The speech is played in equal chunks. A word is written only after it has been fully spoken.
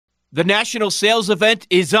The national sales event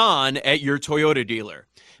is on at your Toyota dealer,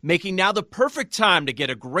 making now the perfect time to get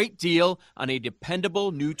a great deal on a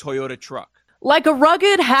dependable new Toyota truck. Like a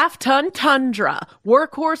rugged half-ton Tundra,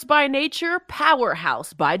 workhorse by nature,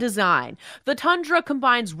 powerhouse by design. The Tundra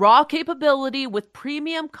combines raw capability with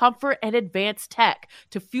premium comfort and advanced tech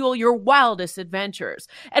to fuel your wildest adventures.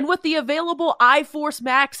 And with the available iForce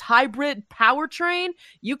Max hybrid powertrain,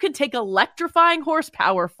 you can take electrifying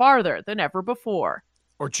horsepower farther than ever before.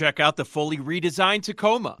 Or check out the fully redesigned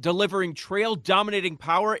Tacoma, delivering trail-dominating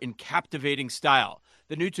power in captivating style.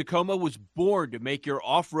 The new Tacoma was born to make your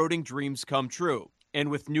off-roading dreams come true.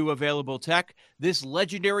 And with new available tech, this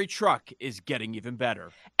legendary truck is getting even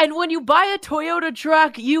better. And when you buy a Toyota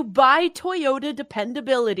truck, you buy Toyota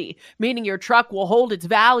dependability, meaning your truck will hold its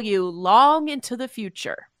value long into the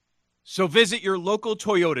future. So visit your local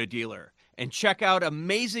Toyota dealer and check out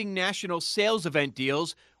amazing national sales event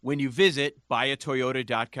deals when you visit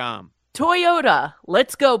buyatoyota.com. Toyota,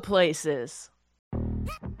 let's go places.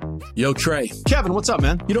 Yo, Trey. Kevin, what's up,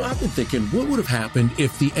 man? You know, I've been thinking, what would have happened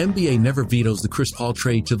if the NBA never vetoes the Chris Paul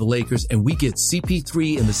trade to the Lakers and we get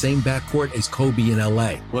CP3 in the same backcourt as Kobe in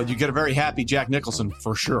LA? Well, you get a very happy Jack Nicholson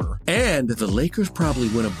for sure. And the Lakers probably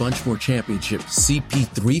win a bunch more championships.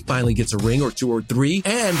 CP3 finally gets a ring or two or three,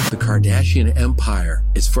 and the Kardashian empire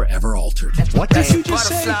is forever altered. What did you just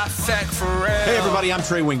say? Hey, everybody, I'm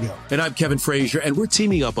Trey Wingo. And I'm Kevin Frazier, and we're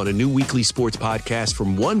teaming up on a new weekly sports podcast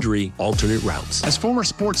from Wondery, Alternate Routes. As former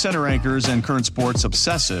Sports Center anchors and current sports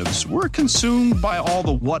obsessives, we're consumed by all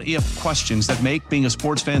the what-if questions that make being a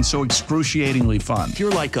sports fan so excruciatingly fun. If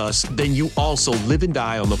you're like us, then you also live and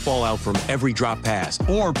die on the fallout from every drop pass.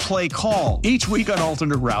 Or play call. Each week on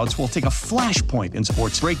Alternate Routes, we'll take a flashpoint in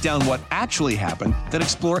sports, break down what actually happened, then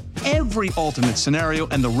explore every alternate scenario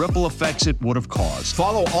and the ripple effects it would have caused.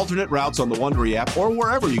 Follow Alternate Routes on the Wondery app or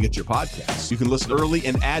wherever you get your podcasts. You can listen early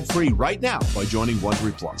and ad-free right now by joining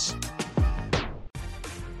Wondery Plus.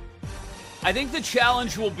 I think the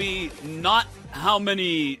challenge will be not how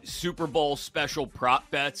many Super Bowl special prop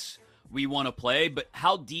bets we want to play, but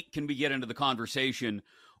how deep can we get into the conversation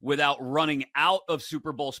without running out of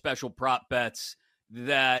Super Bowl special prop bets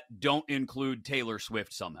that don't include Taylor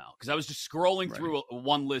Swift somehow. Because I was just scrolling through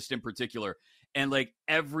one list in particular, and like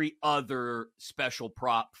every other special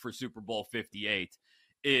prop for Super Bowl 58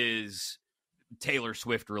 is Taylor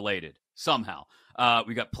Swift related somehow.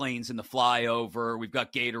 We've got planes in the flyover. We've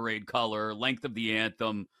got Gatorade color, length of the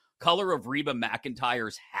anthem, color of Reba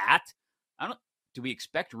McEntire's hat. Do we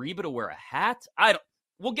expect Reba to wear a hat?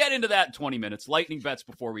 We'll get into that in 20 minutes. Lightning bets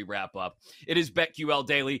before we wrap up. It is BetQL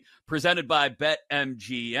Daily, presented by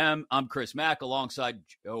BetMGM. I'm Chris Mack, alongside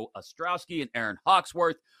Joe Ostrowski and Aaron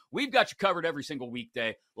Hawksworth. We've got you covered every single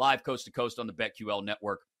weekday, live coast to coast on the BetQL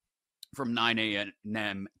network from 9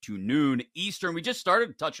 a.m. to noon Eastern. We just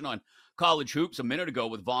started touching on college hoops a minute ago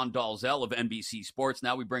with Vaughn Dalzell of NBC Sports.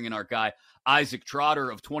 Now we bring in our guy, Isaac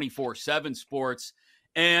Trotter of 24/7 Sports.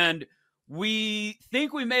 And we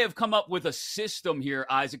think we may have come up with a system here,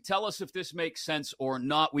 Isaac. Tell us if this makes sense or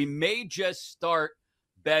not. We may just start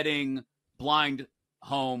betting blind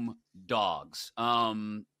home dogs.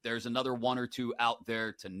 There's another one or two out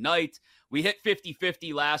there tonight. We hit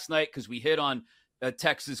 50-50 last night because we hit on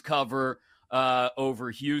Texas cover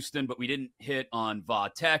over Houston, but we didn't hit on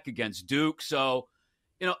Va-Tech against Duke. So,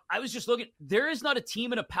 I was just looking. There is not a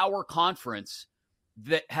team in a power conference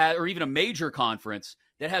that had, or even a major conference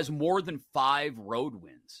that has more than 5 road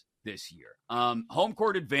wins this year. Home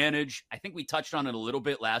court advantage, I think we touched on it a little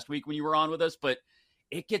bit last week when you were on with us, but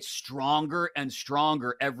it gets stronger and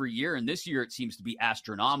stronger every year. And this year it seems to be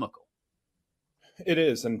astronomical. It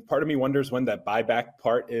is. And part of me wonders when that buyback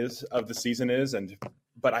part of the season is.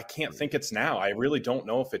 But I can't think it's now. I really don't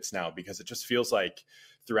know if it's now, because it just feels like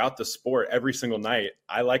throughout the sport, every single night,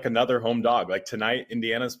 I like another home dog. Like tonight,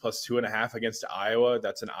 Indiana's plus 2.5 against Iowa.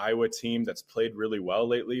 That's an Iowa team that's played really well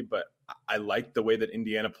lately, but I like the way that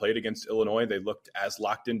Indiana played against Illinois. They looked as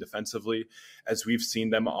locked in defensively as we've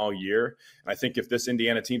seen them all year. And I think if this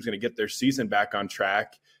Indiana team's going to get their season back on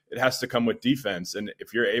track, it has to come with defense. And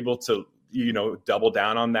if you're able to, double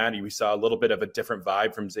down on that, we saw a little bit of a different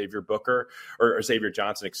vibe from Xavier Booker or Xavier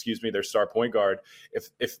Johnson, their star point guard.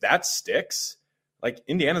 If that sticks, like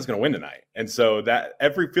Indiana's going to win tonight. And so that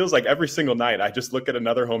feels like every single night, I just look at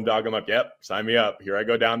another home dog. I'm like, yep, sign me up. Here I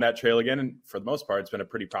go down that trail again. And for the most part, it's been a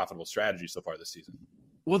pretty profitable strategy so far this season.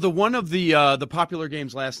 Well, the one of the popular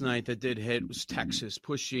games last night that did hit was Texas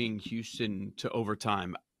pushing Houston to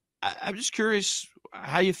overtime. I'm just curious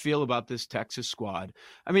how you feel about this Texas squad.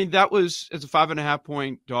 I mean, that was as a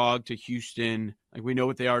 5.5-point dog to Houston. Like, we know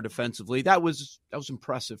what they are defensively. That was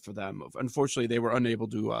impressive for them. Unfortunately, they were unable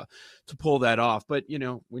to pull that off. But,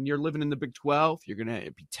 when you're living in the Big 12, you're going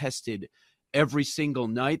to be tested every single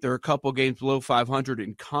night. There are a couple games below 500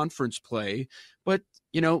 in conference play. But,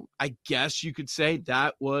 I guess you could say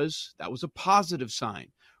that was a positive sign,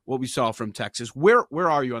 what we saw from Texas. Where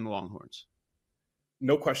are you on the Longhorns?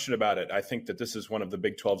 No question about it. I think that this is one of the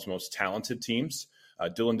Big 12's most talented teams.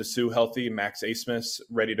 Dylan Dessou healthy, Max Asmus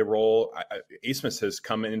ready to roll. Asmus has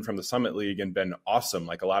come in from the Summit League and been awesome,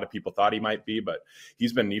 like a lot of people thought he might be, but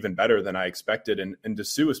he's been even better than I expected. And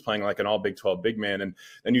Dessou is playing like an all Big 12 big man. And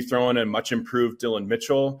then you throw in a much improved Dylan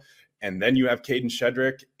Mitchell, and then you have Caden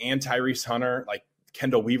Shedrick and Tyrese Hunter. Like,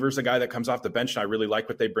 Kendall Weaver's a guy that comes off the bench, and I really like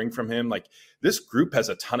what they bring from him. Like, this group has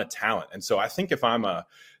a ton of talent. And so I think if I'm a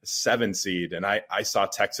 7 seed and I saw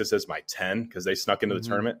Texas as my 10 because they snuck into the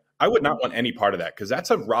tournament, I would not want any part of that, because that's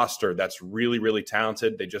a roster that's really, really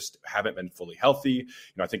talented. They just haven't been fully healthy.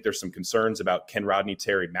 I think there's some concerns about, can Rodney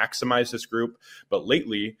Terry maximize this group? But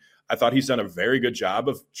lately, I thought he's done a very good job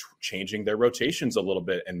of changing their rotations a little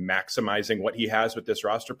bit and maximizing what he has with this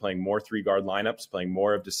roster, playing more 3-guard lineups, playing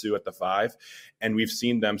more of Dessou at the 5. And we've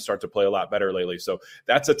seen them start to play a lot better lately. So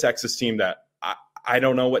that's a Texas team that I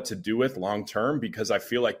don't know what to do with long-term, because I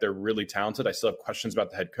feel like they're really talented. I still have questions about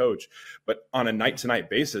the head coach, but on a night-to-night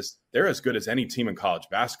basis, they're as good as any team in college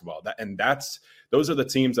basketball. Those are the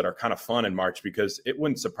teams that are kind of fun in March, because it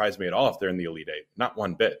wouldn't surprise me at all if they're in the Elite Eight. Not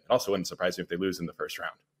one bit. It also wouldn't surprise me if they lose in the first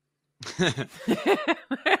round.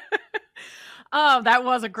 That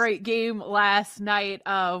was a great game last night.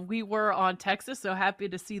 We were on Texas, so happy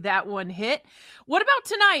to see that one hit. What about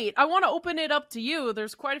tonight? I want to open it up to you.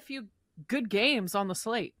 There's quite a few good games on the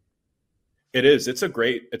slate. It is. It's a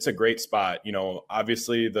great spot.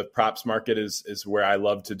 Obviously the props market is where I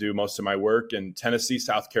love to do most of my work. And Tennessee,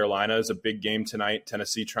 South Carolina is a big game tonight.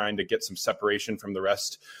 Tennessee trying to get some separation from the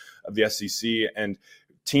rest of the SEC, and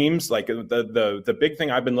teams like the big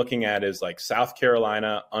thing I've been looking at is like South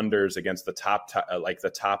Carolina unders against the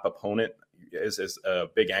top opponent is a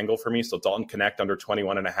big angle for me. So Dalton Connect under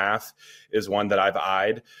 21.5 is one that I've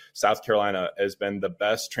eyed. South Carolina has been the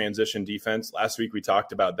best transition defense. Last week we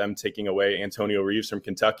talked about them taking away Antonio Reeves from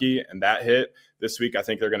Kentucky, and that hit. This week, I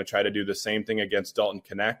think they're going to try to do the same thing against Dalton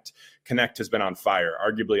Connect. Connect has been on fire,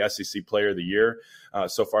 arguably SEC Player of the Year.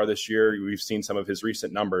 So far this year, we've seen some of his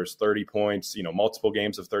recent numbers, 30 points, multiple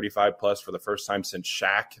games of 35 plus for the first time since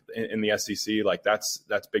Shaq in the SEC. Like, that's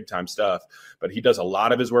big time stuff. But he does a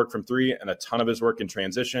lot of his work from 3 and a ton of his work in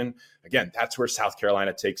transition. Again, that's where South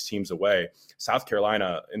Carolina takes teams away. South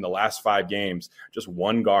Carolina, in the last 5 games, just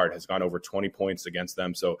one guard has gone over 20 points against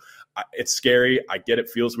them. So it's scary. I get it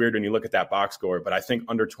feels weird when you look at that box score, but I think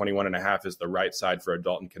under 21.5 is the right side for a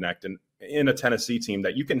Dalton Connect. And in a Tennessee team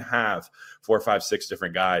that you can have 4, 5, 6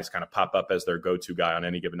 different guys kind of pop up as their go-to guy on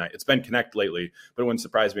any given night. It's been Connect lately, but it wouldn't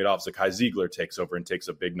surprise me at all if Zakai Ziegler takes over and takes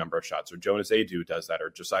a big number of shots, or Jonas Adu does that, or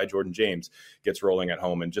Josiah Jordan-James gets rolling at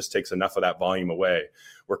home and just takes enough of that volume away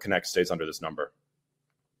where Connect stays under this number.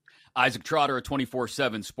 Isaac Trotter at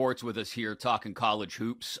 24/7 Sports with us here talking college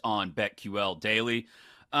hoops on BetQL Daily.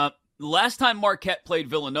 Last time Marquette played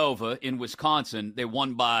Villanova in Wisconsin, they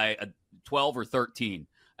won by 12 or 13,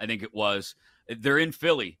 I think it was. They're in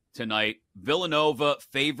Philly tonight. Villanova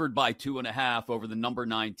favored by 2.5 over the number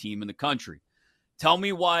 9 team in the country. Tell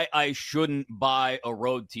me why I shouldn't buy a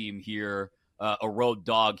road team here, a road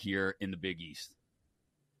dog here in the Big East.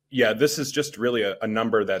 Yeah, this is just really a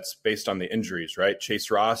number that's based on the injuries, right? Chase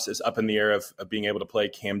Ross is up in the air of being able to play.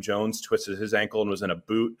 Cam Jones twisted his ankle and was in a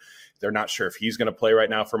boot. They're not sure if he's going to play right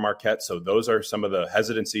now for Marquette. So those are some of the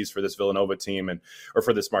hesitancies for this Villanova team or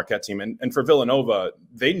for this Marquette team. And for Villanova,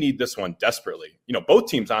 they need this one desperately. Both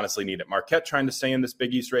teams honestly need it. Marquette trying to stay in this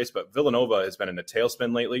Big East race, but Villanova has been in a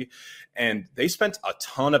tailspin lately. And they spent a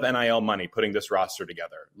ton of NIL money putting this roster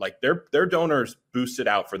together. Like their donors boosted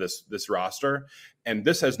out for this roster. And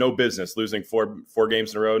this has no business losing four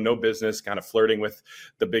games in a row, no business kind of flirting with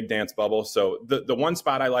the big dance bubble. So the one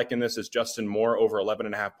spot I like in this is Justin Moore over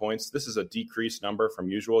 11.5 points. This is a decreased number from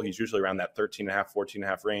usual. He's usually around that 13.5,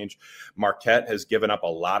 14.5 range. Marquette has given up a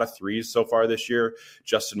lot of threes so far this year.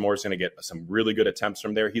 Justin Moore is going to get some really good attempts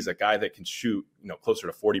from there. He's a guy that can shoot, closer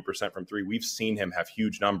to 40% from 3. We've seen him have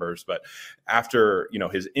huge numbers, but after,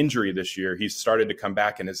 his injury this year, he's started to come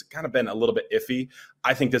back and has kind of been a little bit iffy.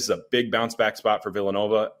 I think this is a big bounce back spot for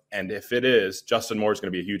Villanova. And if it is, Justin Moore is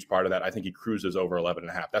going to be a huge part of that. I think he cruises over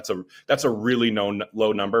 11.5. That's a really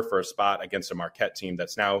low number for a spot against a Marquette team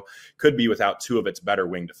that's now could be without 2 of its better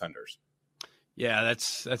wing defenders. Yeah,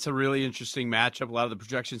 that's a really interesting matchup. A lot of the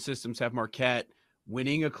projection systems have Marquette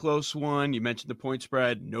winning a close one. You mentioned the point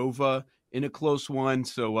spread, Nova in a close one.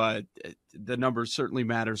 So the number certainly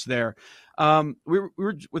matters there. We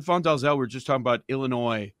were with Von Dalzell, we were just talking about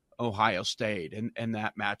Illinois, Ohio State and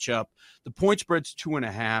that matchup. The point spread's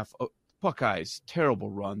 2.5. Buckeyes,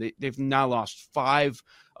 terrible run. They've now lost 5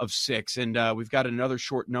 of 6, and we've got another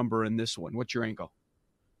short number in this one. What's your angle?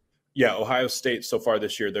 Yeah, Ohio State so far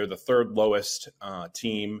this year, they're the third lowest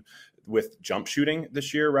team with jump shooting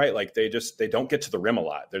this year, right? Like they don't get to the rim a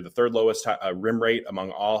lot. They're the third lowest rim rate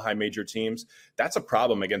among all high major teams. That's a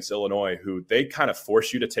problem against Illinois, who they kind of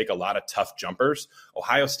force you to take a lot of tough jumpers.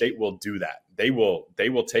 Ohio State will do that. They will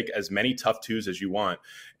take as many tough twos as you want.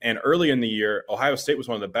 And early in the year, Ohio State was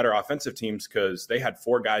one of the better offensive teams because they had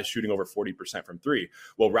 4 guys shooting over 40% from 3.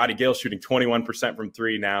 Well, Roddy Gale's shooting 21% from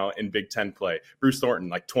 3 now in Big Ten play. Bruce Thornton,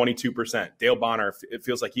 like 22%. Dale Bonner, it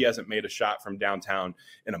feels like he hasn't made a shot from downtown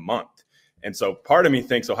in a month. And so part of me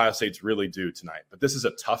thinks Ohio State's really due tonight. But this is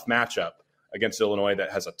a tough matchup against Illinois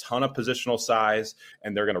that has a ton of positional size,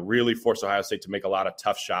 and they're going to really force Ohio State to make a lot of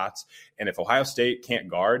tough shots. And if Ohio State can't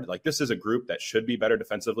guard, like this is a group that should be better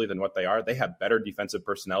defensively than what they are. They have better defensive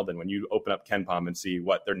personnel than when you open up KenPom and see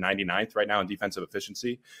what they're 99th right now in defensive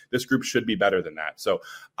efficiency. This group should be better than that. So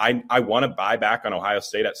I want to buy back on Ohio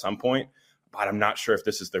State at some point, but I'm not sure if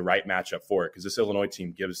this is the right matchup for it because this Illinois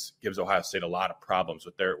team gives Ohio State a lot of problems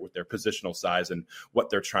with their positional size and what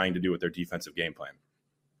they're trying to do with their defensive game plan.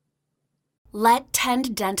 Let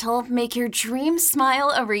Tend Dental make your dream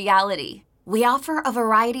smile a reality. We offer a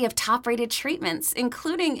variety of top-rated treatments,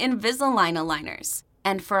 including Invisalign aligners.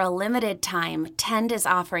 And for a limited time, Tend is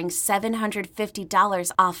offering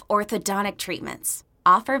 $750 off orthodontic treatments.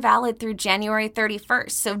 Offer valid through January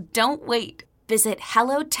 31st, so don't wait. Visit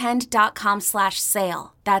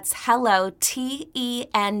hellotend.com/sale. That's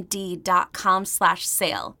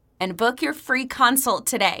hellotend.com/sale. And book your free consult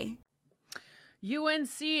today.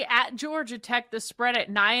 UNC at Georgia Tech, the spread at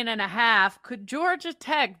 9.5. Could Georgia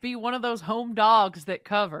Tech be one of those home dogs that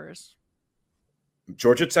covers?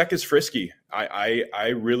 Georgia Tech is frisky.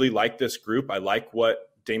 I really like this group. I like what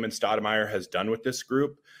Damon Stoudemire has done with this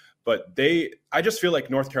group. But I just feel like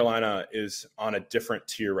North Carolina is on a different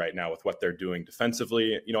tier right now with what they're doing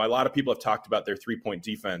defensively. You know, a lot of people have talked about their 3-point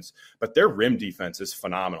defense, but their rim defense is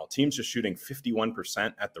phenomenal. Teams just shooting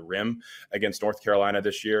 51% at the rim against North Carolina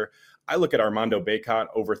this year. I look at Armando Bacot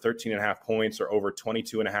over 13.5 points or over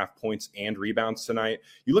 22.5 points and rebounds tonight.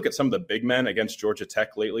 You look at some of the big men against Georgia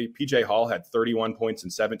Tech lately. PJ Hall had 31 points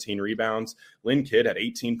and 17 rebounds. Lynn Kidd had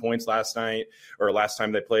 18 points last time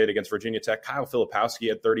they played against Virginia Tech. Kyle Filipowski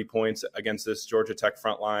had 30 points against this Georgia Tech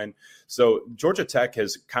front line. So Georgia Tech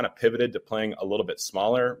has kind of pivoted to playing a little bit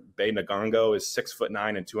smaller. Bay Nagongo is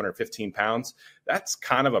 6'9" and 215 pounds. That's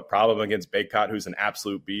kind of a problem against Bacot, who's an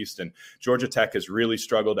absolute beast. And Georgia Tech has really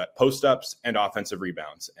struggled at post-ups and offensive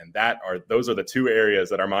rebounds. And those are the two areas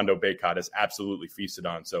that Armando Bacot has absolutely feasted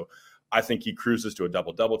on. So I think he cruises to a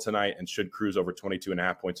double-double tonight and should cruise over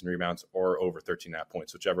 22.5 points in rebounds or over 13.5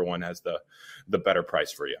 points, whichever one has the better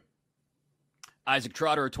price for you. Isaac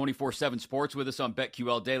Trotter of 24/7 Sports with us on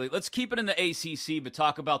BetQL Daily. Let's keep it in the ACC, but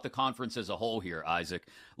talk about the conference as a whole here, Isaac.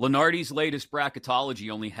 Lenardi's latest bracketology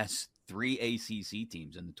only has 3 ACC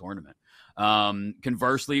teams in the tournament.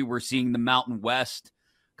 Conversely, we're seeing the Mountain West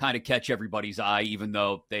kind of catch everybody's eye, even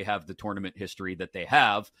though they have the tournament history that they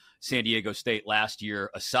have. San Diego State last year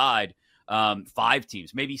aside, 5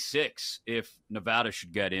 teams, maybe 6 if Nevada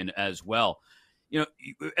should get in as well. You know,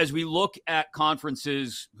 as we look at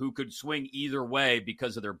conferences who could swing either way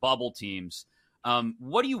because of their bubble teams,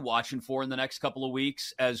 what are you watching for in the next couple of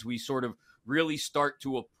weeks as we sort of really start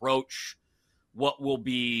to approach what will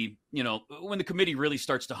be, you know, when the committee really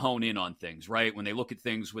starts to hone in on things, right? When they look at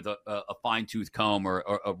things with a fine-tooth comb or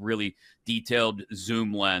a really detailed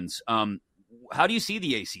zoom lens. How do you see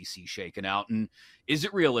the ACC shaking out? And is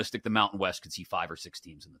it realistic the Mountain West could see 5 or 6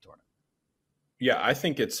 teams in the tournament? Yeah, I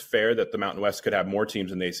think it's fair that the Mountain West could have more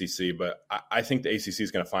teams in the ACC, but I think the ACC is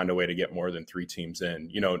going to find a way to get more than 3 teams in.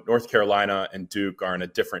 You know, North Carolina and Duke are in a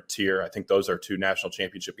different tier. I think those are 2 national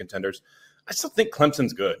championship contenders. I still think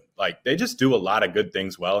Clemson's good. Like, they just do a lot of good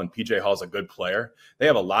things well, and PJ Hall's a good player. They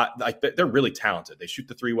have a lot, like, they're really talented. They shoot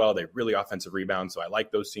the 3 well. They really offensive rebound, so I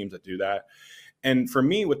like those teams that do that. And for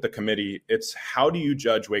me with the committee, it's how do you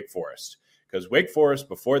judge Wake Forest? Because Wake Forest,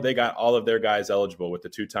 before they got all of their guys eligible with the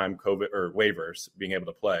 2-time COVID or waivers being able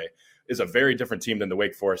to play, is a very different team than the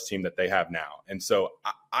Wake Forest team that they have now. And so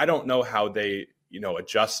I don't know how they, you know,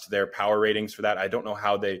 adjust their power ratings for that. I don't know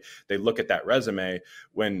how they look at that resume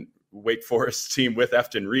when Wake Forest team with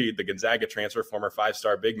Efton Reed, the Gonzaga transfer, former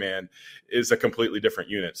 5-star big man, is a completely different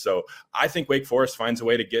unit. So I think Wake Forest finds a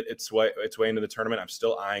way to get its way into the tournament. I'm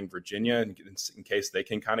still eyeing Virginia in case they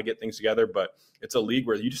can kind of get things together, but it's a league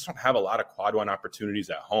where you just don't have a lot of quad one opportunities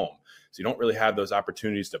at home. So you don't really have those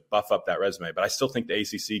opportunities to buff up that resume. But I still think the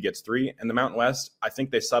ACC gets 3, and the Mountain West, I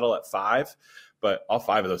think they settle at 5. But all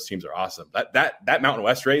 5 of those teams are awesome. That Mountain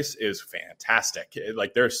West race is fantastic.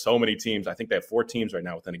 Like, there's so many teams. I think they have 4 teams right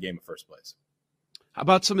now within a game of first place. How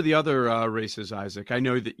about some of the other races, Isaac? I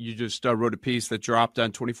know that you just wrote a piece that dropped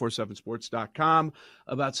on 247sports.com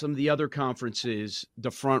about some of the other conferences, the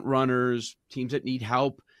front runners, teams that need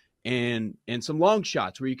help, and some long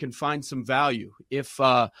shots where you can find some value. If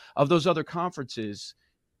of those other conferences,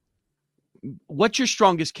 what's your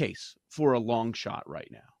strongest case for a long shot right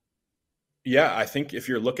now? Yeah, I think if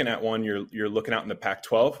you're looking at one, you're looking out in the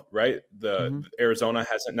Pac-12, right? Arizona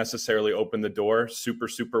hasn't necessarily opened the door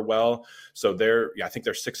super well. So I think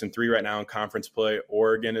they're 6-3 right now in conference play.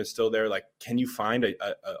 Oregon is still there. Like, can you find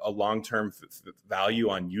a long-term value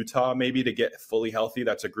on Utah maybe to get fully healthy?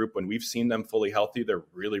 That's a group, when we've seen them fully healthy, they're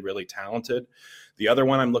really, really talented. The other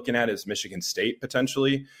one I'm looking at is Michigan State,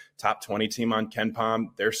 potentially top 20 team on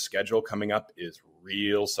KenPom. Their schedule coming up is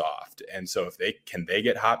real soft. And so if they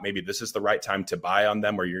get hot, maybe this is the right time to buy on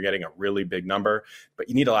them, where you're getting a really big number, but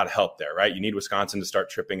you need a lot of help there, right? You need Wisconsin to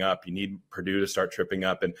start tripping up. You need Purdue to start tripping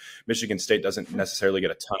up, and Michigan State doesn't necessarily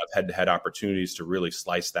get a ton of head-to-head opportunities to really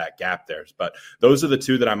slice that gap there. But those are the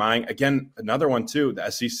 2 that I'm eyeing. Again, another one too, the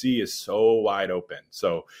SEC is so wide open.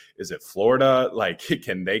 So is it Florida? Like,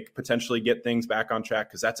 can they potentially get things back on track?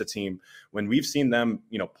 Because that's a team, when we've seen them,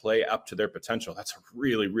 play up to their potential, that's a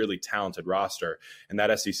really, really talented roster. And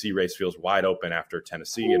that SEC race feels wide open after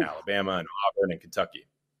Tennessee and Alabama and Auburn and Kentucky.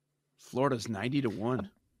 Florida's 90-1.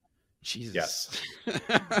 Jesus. Yes.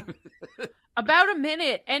 About a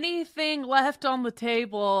minute. Anything left on the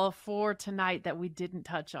table for tonight that we didn't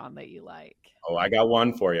touch on that you like? Oh, I got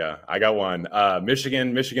one for you.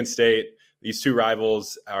 Michigan State. These 2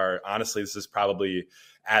 rivals are, honestly, this is probably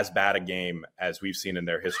as bad a game as we've seen in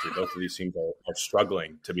their history. Both of these teams are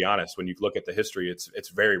struggling, to be honest. When you look at the history, it's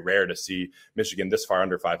very rare to see Michigan this far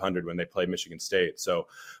under 500 when they play Michigan State. So,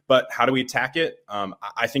 but how do we attack it?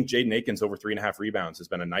 I think Jaden Akins over 3.5 rebounds has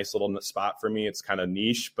been a nice little spot for me. It's kind of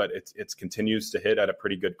niche, but it continues to hit at a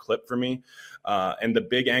pretty good clip for me. And the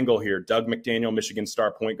big angle here, Doug McDaniel, Michigan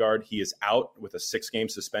star point guard, he is out with a 6-game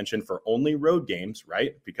suspension for only road games,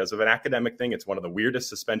 right? Because of an academic thing. It's one of the weirdest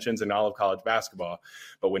suspensions in all of college basketball.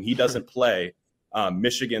 But when he doesn't play,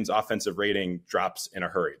 Michigan's offensive rating drops in a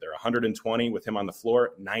hurry. They're 120 with him on the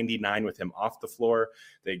floor, 99 with him off the floor.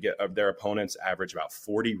 They get their opponents average about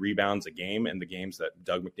 40 rebounds a game in the games that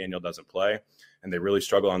Doug McDaniel doesn't play, and they really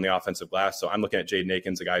struggle on the offensive glass. So I'm looking at Jaden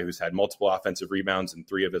Akins, a guy who's had multiple offensive rebounds in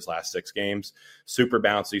 3 of his last 6 games. Super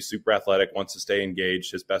bouncy, super athletic, wants to stay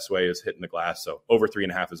engaged. His best way is hitting the glass. So over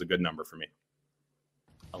 3.5 is a good number for me.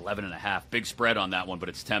 11.5. Big spread on that one, but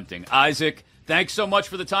it's tempting. Isaac, thanks so much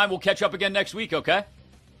for the time. We'll catch up again next week, okay?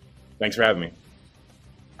 Thanks for having me.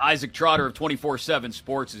 Isaac Trotter of 247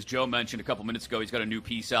 Sports, as Joe mentioned a couple minutes ago, he's got a new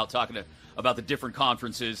piece out talking about the different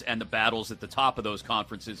conferences and the battles at the top of those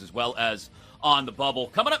conferences, as well as on the bubble.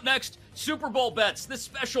 Coming up next, Super Bowl bets, the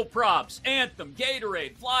special props, Anthem,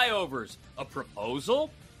 Gatorade, flyovers. A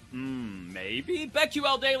proposal? Maybe.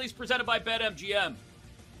 BetQL Daily is presented by BetMGM.